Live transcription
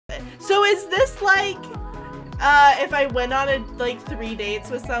So is this like, if I went on like 3 dates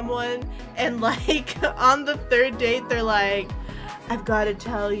with someone and like on the 3rd date they're like, I've got to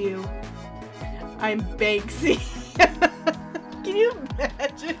tell you, I'm Banksy. Can you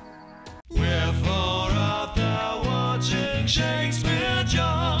imagine? Wherefore art thou watching Shakespeare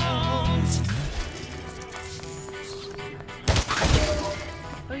Jones?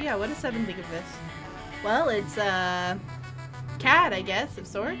 Oh yeah, what does Seven think of this? Well, it's a cat, I guess, of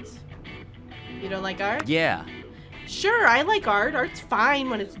sorts. You don't like art? Yeah. Sure, I like art. Art's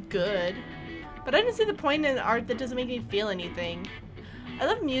fine when it's good. But I don't see the point in art that doesn't make me feel anything. I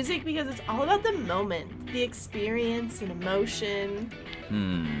love music because it's all about the moment, the experience and emotion.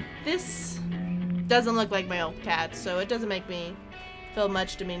 This doesn't look like my old cat, so it doesn't make me feel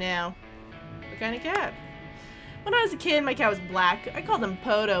much to me now. What kind of cat? When I was a kid, my cat was black. I called him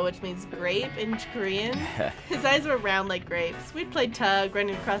Poto, which means grape in Korean. His eyes were round like grapes. We'd play tug,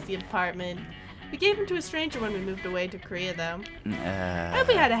 running across the apartment. We gave him to a stranger when we moved away to Korea, though. I hope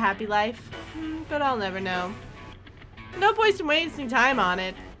we had a happy life, but I'll never know. No point in wasting time on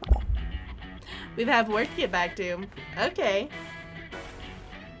it. We have work to get back to. Okay.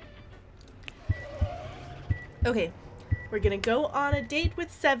 Okay, we're gonna go on a date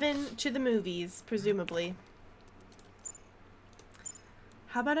with Seven to the movies, presumably.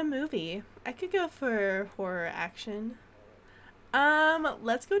 How about a movie? I could go for horror action.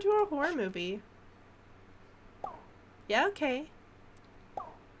 Let's go to a horror movie. Yeah, okay.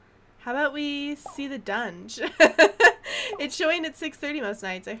 How about we see The Dunge? It's showing at 6:30 most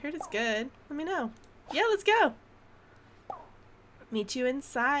nights. I heard it's good. Let me know. Yeah, let's go. Meet you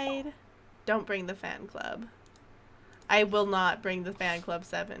inside. Don't bring the fan club. I will not bring the fan club,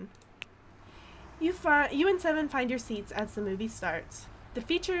 Seven. You and Seven find your seats as the movie starts.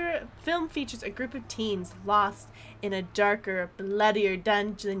 The film features a group of teens lost in a darker, bloodier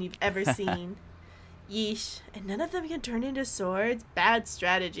dungeon than you've ever seen. Yeesh, and none of them can turn into swords? Bad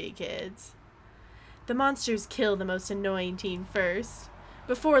strategy, kids. The monsters kill the most annoying teen first.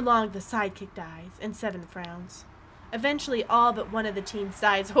 Before long, the sidekick dies, and Seven frowns. Eventually, all but one of the teens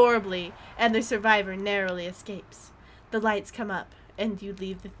dies horribly, and the survivor narrowly escapes. The lights come up, and you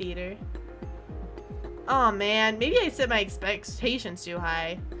leave the theater. Aw, man, maybe I set my expectations too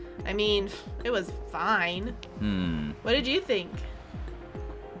high. I mean, it was fine. What did you think?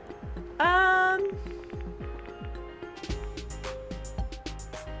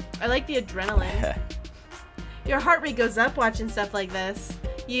 I like the adrenaline. Your heart rate goes up watching stuff like this.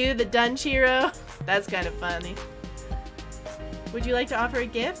 You, the Dunge hero? That's kind of funny. Would you like to offer a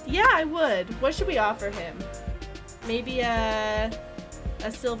gift? Yeah, I would. What should we offer him? Maybe a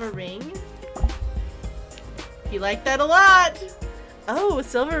silver ring? You like that a lot. Oh, a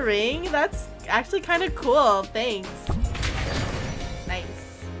silver ring? That's actually kind of cool. Thanks. Nice.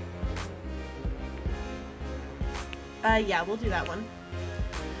 Yeah, we'll do that one.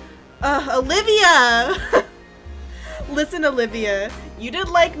 Olivia! Listen, Olivia, you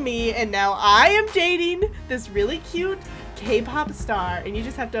didn't like me, and now I am dating this really cute K-pop star, and you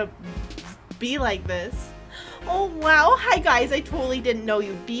just have to be like this. Oh, wow. Hi, guys. I totally didn't know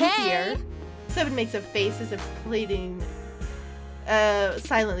you'd be here. Seven makes a face as if pleading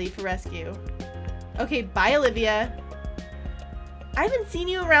silently for rescue. Okay, bye, Olivia. I haven't seen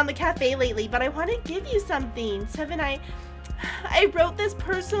you around the cafe lately, but I want to give you something. Seven, I wrote this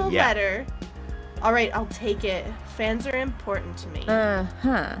personal letter. All right, I'll take it. Fans are important to me. No,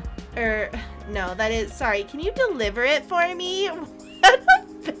 that is, sorry. Can you deliver it for me? What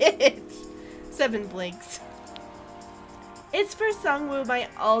a bitch. Seven blinks. It's for Sungwoo, my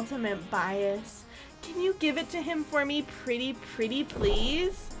ultimate bias. Can you give it to him for me, pretty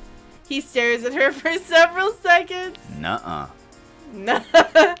please? He stares at her for several seconds. Nuh-uh. Nah.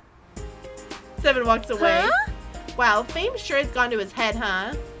 Seven walks away. Huh? Wow, fame sure has gone to his head,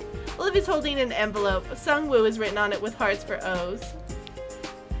 huh? Olivia's holding an envelope. Sungwoo is written on it with hearts for O's.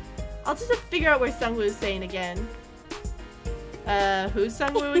 I'll just have to figure out where Sungwoo is saying again. Who's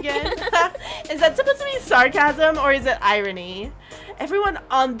Sungwoo again? Is that supposed to be sarcasm or is it irony? Everyone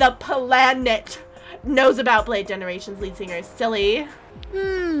on the planet knows about Blade Generation's lead singer, silly.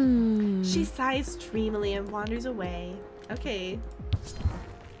 She sighs dreamily and wanders away. Okay.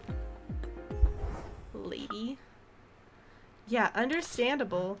 Lady. Yeah,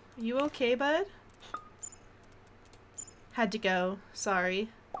 understandable. You okay, bud? Had to go. Sorry.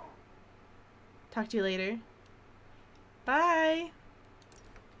 Talk to you later. Bye.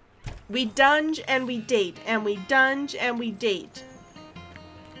 We dunge and we date, and we dunge and we date.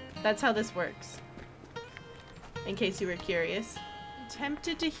 That's how this works. In case you were curious. I'm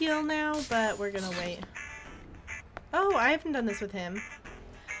tempted to heal now, but we're gonna wait. Oh, I haven't done this with him.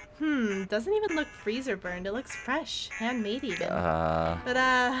 Doesn't even look freezer burned. It looks fresh. Handmade even. But,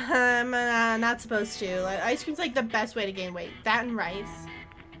 I'm not supposed to. Ice cream's like the best way to gain weight. That and rice.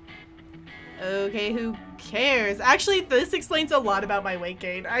 Okay, who cares? Actually, this explains a lot about my weight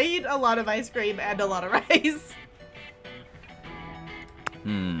gain. I eat a lot of ice cream and a lot of rice.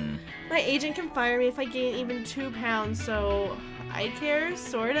 My agent can fire me if I gain even 2 pounds, so I care,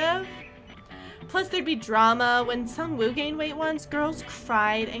 sort of. Plus, there'd be drama. When Sung-woo gained weight once, girls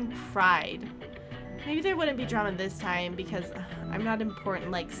cried and cried. Maybe there wouldn't be drama this time because I'm not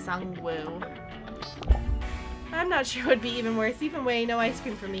important like Sung-woo. I'm not sure it would be even worse. Even way, no ice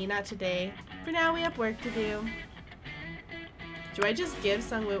cream for me, not today. For now, we have work to do. Do I just give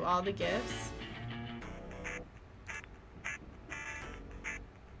Sung-woo all the gifts?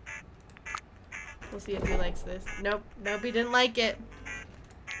 We'll see if he likes this. Nope, nope, he didn't like it.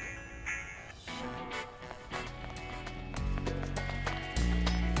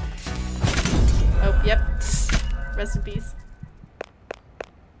 Oh, yep. Rest in peace.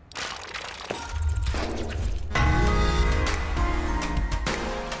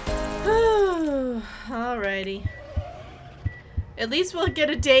 Alrighty. At least we'll get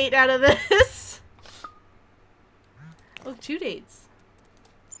a date out of this. Oh, 2 dates.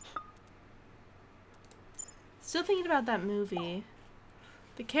 Still thinking about that movie.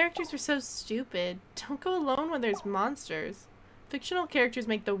 The characters were so stupid. Don't go alone when there's monsters. Fictional characters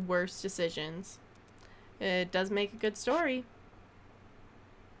make the worst decisions. It does make a good story.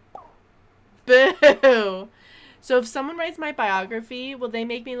 Boo! So if someone writes my biography, will they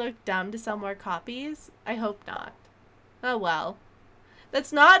make me look dumb to sell more copies? I hope not. Oh well.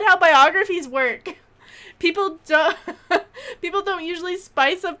 That's not how biographies work. People don't usually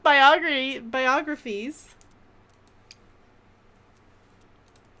spice up biographies.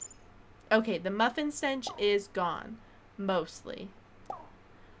 Okay, the muffin stench is gone. Mostly.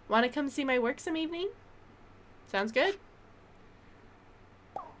 Want to come see my work some evening? Sounds good.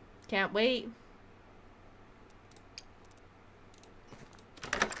 Can't wait.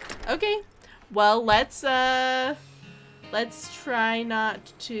 Okay. Well, let's try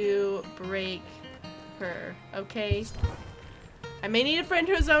not to break her, okay? I may need a friend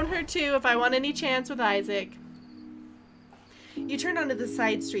to zone her too if I want any chance with Isaac. You turn onto the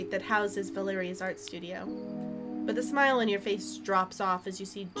side street that houses Valeria's art studio. But the smile on your face drops off as you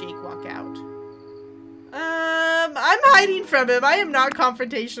see Jake walk out. I'm hiding from him. I am not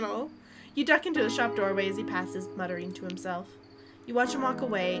confrontational. You duck into the shop doorway as he passes, muttering to himself. You watch him walk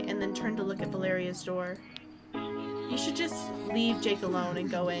away and then turn to look at Valeria's door. You should just leave Jake alone and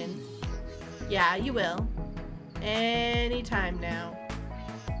go in. Yeah, you will. Anytime now.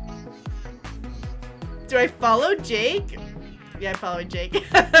 Do I follow Jake? Yeah, I followed Jake.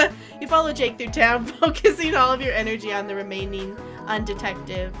 You follow Jake through town, focusing all of your energy on the remaining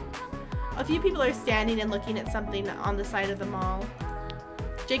undetective. A few people are standing and looking at something on the side of the mall.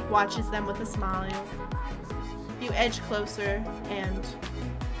 Jake watches them with a smile. You edge closer and...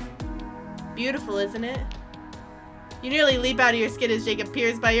 Beautiful, isn't it? You nearly leap out of your skin as Jake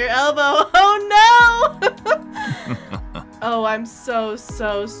appears by your elbow. Oh no! Oh, I'm so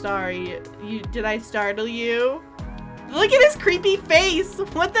sorry. Did I startle you? Look at his creepy face!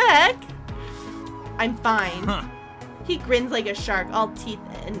 What the heck? I'm fine. Huh. He grins like a shark, all teeth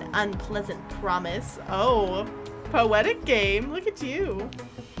and unpleasant promise. Oh, poetic game. Look at you.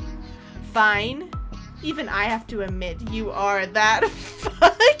 Fine. Even I have to admit, you are that.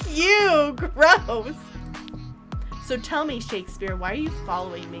 Fuck you! Gross! So tell me, Shakespeare, why are you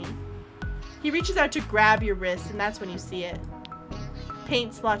following me? He reaches out to grab your wrist, and that's when you see it.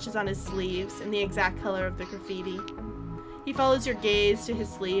 Paint splotches on his sleeves in the exact color of the graffiti. He follows your gaze to his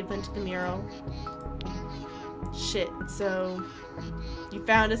sleeve, then to the mural. Shit, so you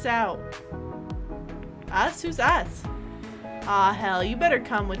found us out. Us? Who's us? Aw, hell, you better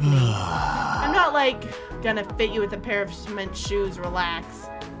come with me. I'm not, like, gonna fit you with a pair of cement shoes. Relax.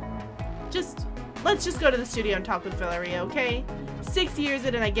 Let's just go to the studio and talk with Valeria, okay? 6 years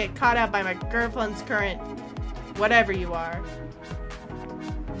in and I get caught out by my girlfriend's current... whatever you are.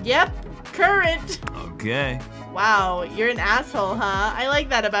 Yep, current. Okay. Wow, you're an asshole, huh? I like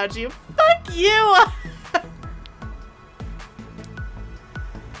that about you. Fuck you!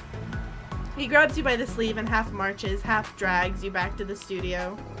 He grabs you by the sleeve and half marches, half drags you back to the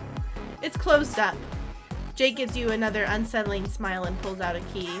studio. It's closed up. Jake gives you another unsettling smile and pulls out a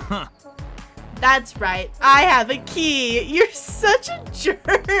key. Huh. That's right, I have a key! You're such a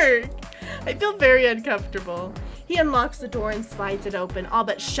jerk! I feel very uncomfortable. He unlocks the door and slides it open, all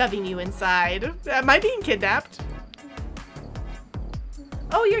but shoving you inside. Am I being kidnapped?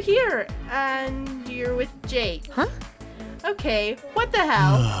 Oh, you're here! And you're with Jake. Huh? Okay, what the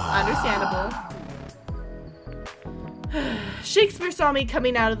hell? Understandable. Shakespeare saw me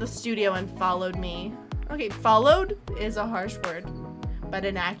coming out of the studio and followed me. Okay, followed is a harsh word, but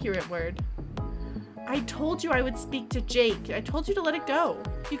an accurate word. I told you I would speak to Jake. I told you to let it go.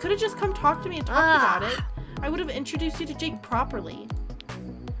 You could have just come talk to me and talked about it. I would have introduced you to Jake properly.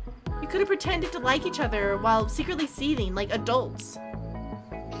 You could have pretended to like each other while secretly seething like adults.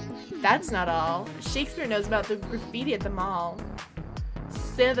 That's not all. Shakespeare knows about the graffiti at the mall.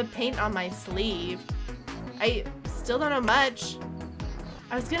 Sand the paint on my sleeve. I still don't know much.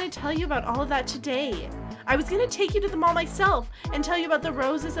 I was gonna tell you about all of that today. I was gonna take you to the mall myself and tell you about the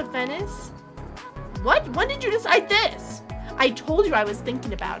roses of Venice. What? When did you decide this? I told you I was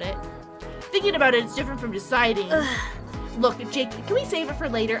thinking about it. Thinking about it is different from deciding. Look, Jake, can we save it for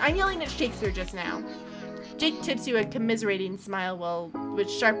later? I'm yelling at Shakespeare just now. Jake tips you a commiserating smile, which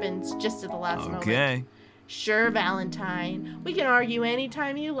sharpens just at the last moment. Okay. Sure, Valentine. We can argue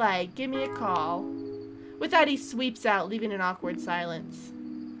anytime you like. Give me a call. With that, he sweeps out, leaving an awkward silence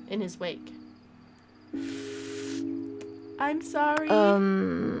in his wake. I'm sorry. I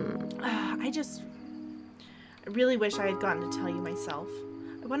really wish I had gotten to tell you myself.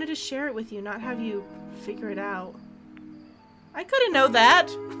 I wanted to share it with you, not have you figure it out. I couldn't know that.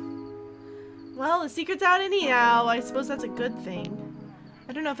 Well, the secret's out anyhow. I suppose that's a good thing.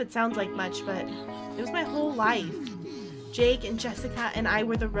 I don't know if it sounds like much, but it was my whole life. Jake and Jessica and I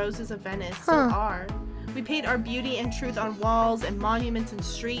were the roses of Venice, still are. We paint our beauty and truth on walls and monuments and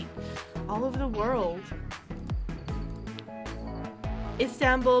streets all over the world.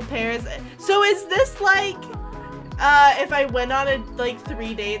 Istanbul, Paris. So is this like if I went on like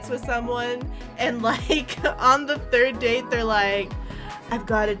 3 dates with someone and like on the 3rd date they're like, I've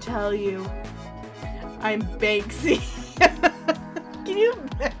got to tell you, I'm Banksy. Can you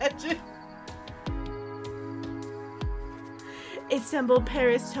imagine? Istanbul,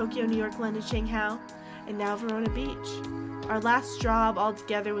 Paris, Tokyo, New York, London, Shanghai, and now Verona Beach. Our last job all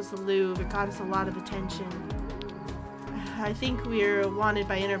together was the Louvre. It got us a lot of attention. I think we're wanted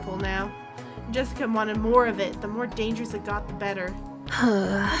by Interpol now. Jessica wanted more of it. The more dangerous it got, the better.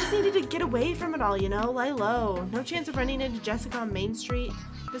 I just needed to get away from it all, you know? Lie low. No chance of running into Jessica on Main Street.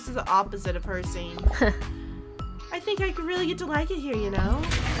 This is the opposite of her scene. I think I could really get to like it here, you know?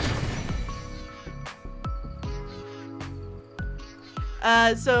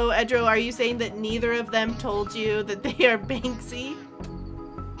 So, Edro, are you saying that neither of them told you that they are Banksy?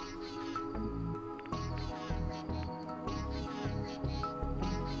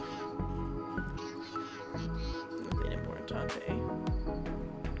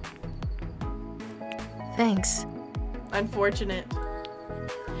 Thanks. Unfortunate.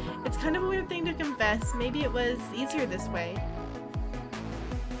 It's kind of a weird thing to confess. Maybe it was easier this way.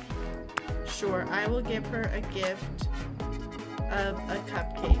 Sure, I will give her a gift of a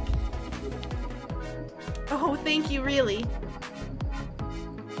cupcake. Oh, thank you, really.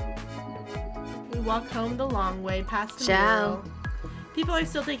 We walk home the long way past the mural. People are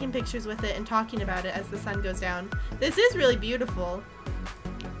still taking pictures with it and talking about it as the sun goes down. This is really beautiful.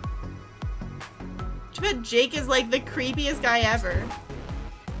 I bet Jake is like the creepiest guy ever.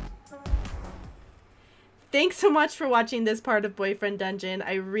 Thanks so much for watching this part of Boyfriend Dungeon.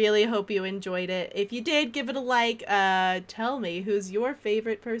 I really hope you enjoyed it. If you did, give it a like. Tell me who's your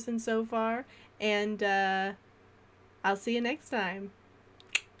favorite person so far. And I'll see you next time.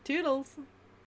 Toodles.